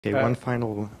Okay, one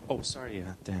final. Oh, sorry,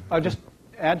 Dan. I'll just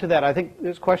add to that. I think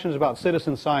there's questions about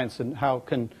citizen science and how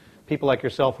can people like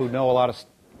yourself who know a lot of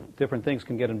different things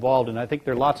can get involved. And I think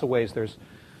there are lots of ways. There's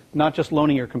not just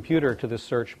loaning your computer to this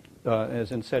search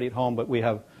as in SETI at home, but we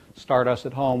have Stardust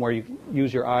at home where you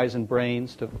use your eyes and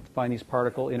brains to find these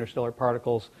interstellar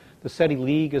particles. The SETI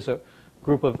League is a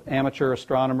group of amateur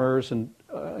astronomers and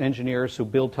engineers who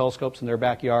build telescopes in their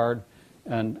backyard,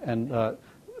 and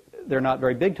they're not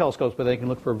very big telescopes, but they can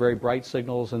look for very bright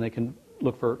signals, and they can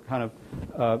look for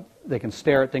they can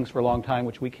stare at things for a long time,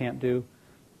 which we can't do.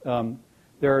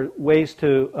 There are ways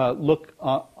to look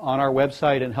on our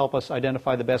website and help us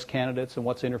identify the best candidates and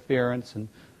what's interference, and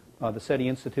the SETI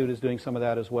Institute is doing some of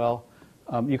that as well.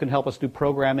 You can help us do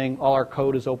programming. All our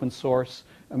code is open source,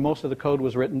 and most of the code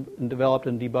was written and developed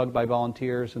and debugged by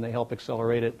volunteers, and they help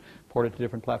accelerate it, port it to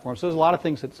different platforms. So there's a lot of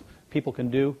things that people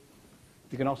can do.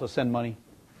 You can also send money.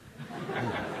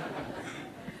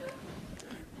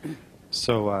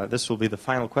 So this will be the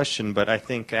final question, but I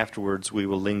think afterwards we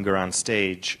will linger on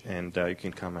stage, and you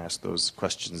can come ask those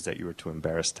questions that you were too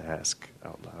embarrassed to ask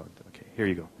out loud. Okay, here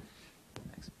you go.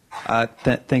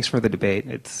 Thanks for the debate.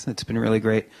 It's been really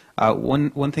great.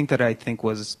 One thing that I think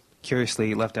was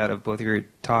curiously left out of both of your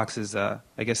talks is I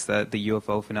guess the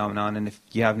UFO phenomenon. And if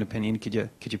you have an opinion, could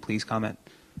you please comment?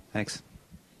 Thanks.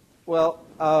 Well,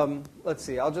 let's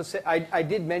see. I'll just say I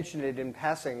did mention it in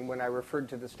passing when I referred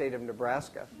to the state of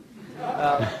Nebraska.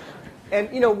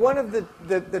 And you know, one of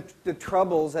the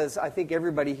troubles, as I think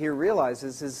everybody here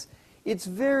realizes, is it's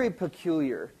very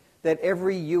peculiar that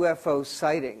every UFO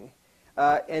sighting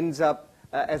ends up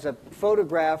as a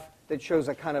photograph that shows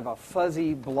a kind of a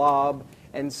fuzzy blob,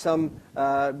 and some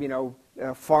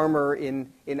farmer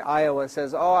in Iowa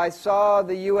says, "Oh, I saw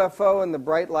the UFO and the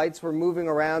bright lights were moving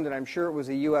around, and I'm sure it was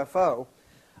a UFO."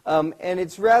 And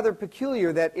it's rather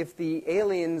peculiar that if the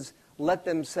aliens let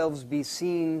themselves be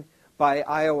seen by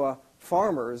Iowa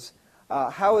farmers,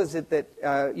 how is it that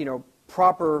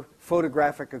proper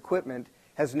photographic equipment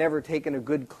has never taken a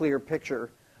good, clear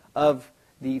picture of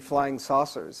the flying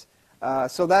saucers?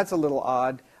 So that's a little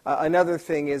odd. Another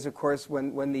thing is, of course,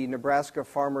 when the Nebraska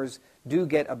farmers do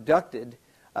get abducted,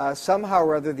 somehow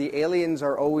or other the aliens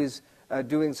are always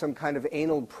doing some kind of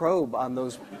anal probe on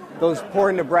those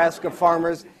poor Nebraska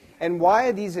farmers. And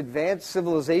why these advanced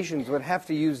civilizations would have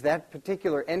to use that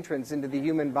particular entrance into the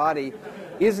human body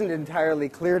isn't entirely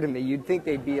clear to me. You'd think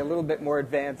they'd be a little bit more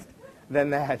advanced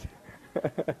than that.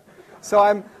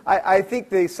 So I think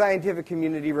the scientific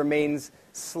community remains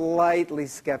slightly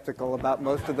skeptical about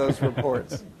most of those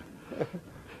reports.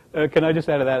 Can I just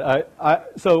add to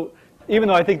that? So even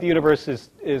though I think the universe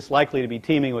is likely to be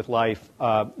teeming with life,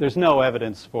 there's no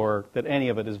evidence that any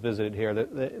of it is visited here.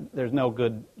 There's no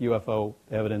good UFO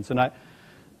evidence. And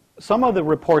some of the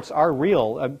reports are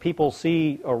real. People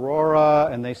see Aurora,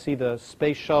 and they see the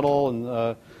space shuttle and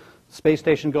the space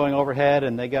station going overhead,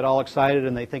 and they get all excited,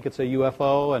 and they think it's a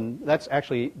UFO. And that's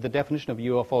actually the definition of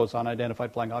UFO is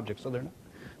unidentified flying objects. So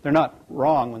they're not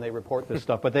wrong when they report this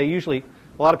stuff. But a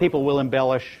lot of people will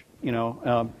embellish,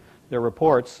 their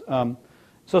reports.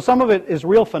 So some of it is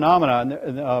real phenomena,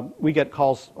 and we get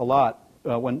calls a lot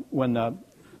when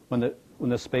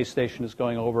the space station is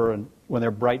going over and when there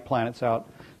are bright planets out.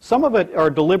 Some of it are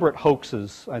deliberate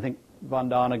hoaxes. I think von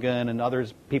Däniken and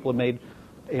others, people have made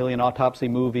alien autopsy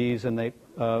movies, and it's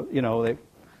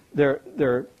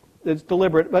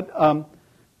deliberate. But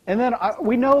and then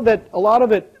we know that a lot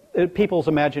of it people's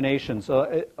imaginations.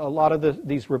 A lot of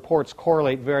these reports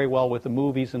correlate very well with the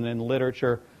movies and in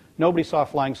literature. Nobody saw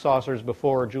flying saucers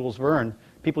before Jules Verne.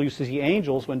 People used to see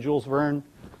angels when Jules Verne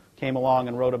came along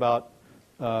and wrote about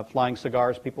flying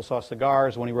cigars. People saw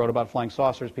cigars. When he wrote about flying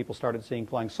saucers, people started seeing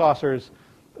flying saucers.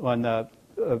 When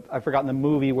I've forgotten the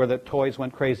movie where the toys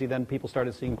went crazy, then people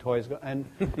started seeing toys.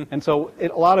 And so a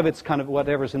lot of it's kind of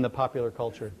whatever's in the popular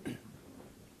culture.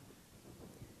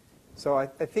 So I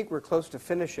think we're close to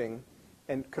finishing.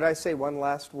 And could I say one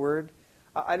last word?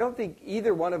 I don't think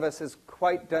either one of us has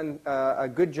quite done a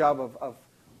good job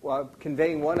of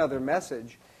conveying one other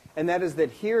message, and that is that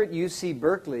here at UC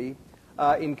Berkeley,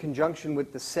 in conjunction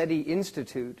with the SETI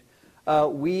Institute,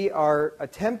 we are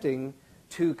attempting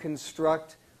to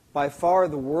construct by far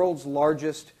the world's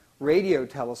largest radio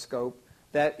telescope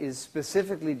that is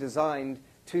specifically designed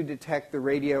to detect the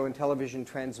radio and television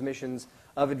transmissions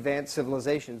of advanced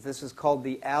civilizations. This is called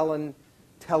the Allen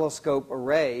Telescope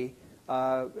Array,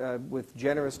 with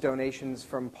generous donations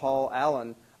from Paul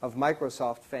Allen of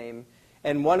Microsoft fame.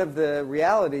 And one of the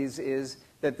realities is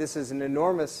that this is an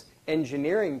enormous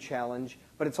engineering challenge,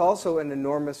 but it's also an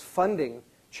enormous funding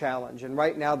challenge. And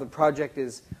right now the project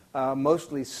is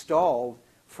mostly stalled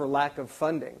for lack of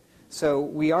funding. So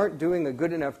we aren't doing a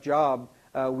good enough job,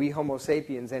 we Homo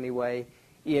sapiens anyway,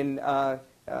 in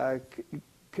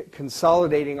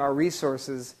consolidating our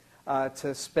resources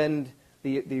to spend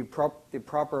the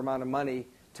proper amount of money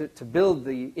to build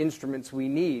the instruments we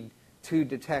need to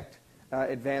detect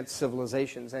advanced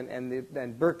civilizations.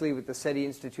 And Berkeley with the SETI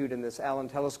Institute and this Allen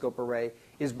Telescope Array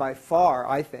is by far,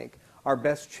 I think, our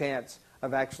best chance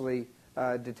of actually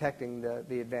detecting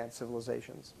the advanced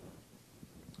civilizations.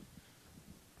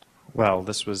 Well,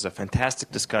 this was a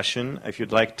fantastic discussion. If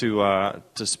you'd like to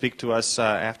speak to us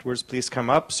afterwards, please come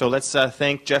up. So let's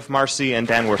thank Geoff Marcy and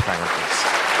Dan Werthimer, please.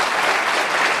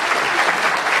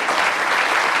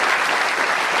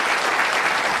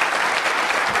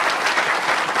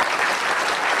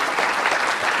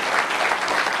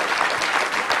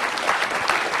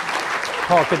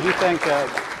 Paul, could you thank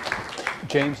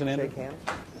James and Andy? Shake hands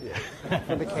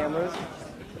for the cameras.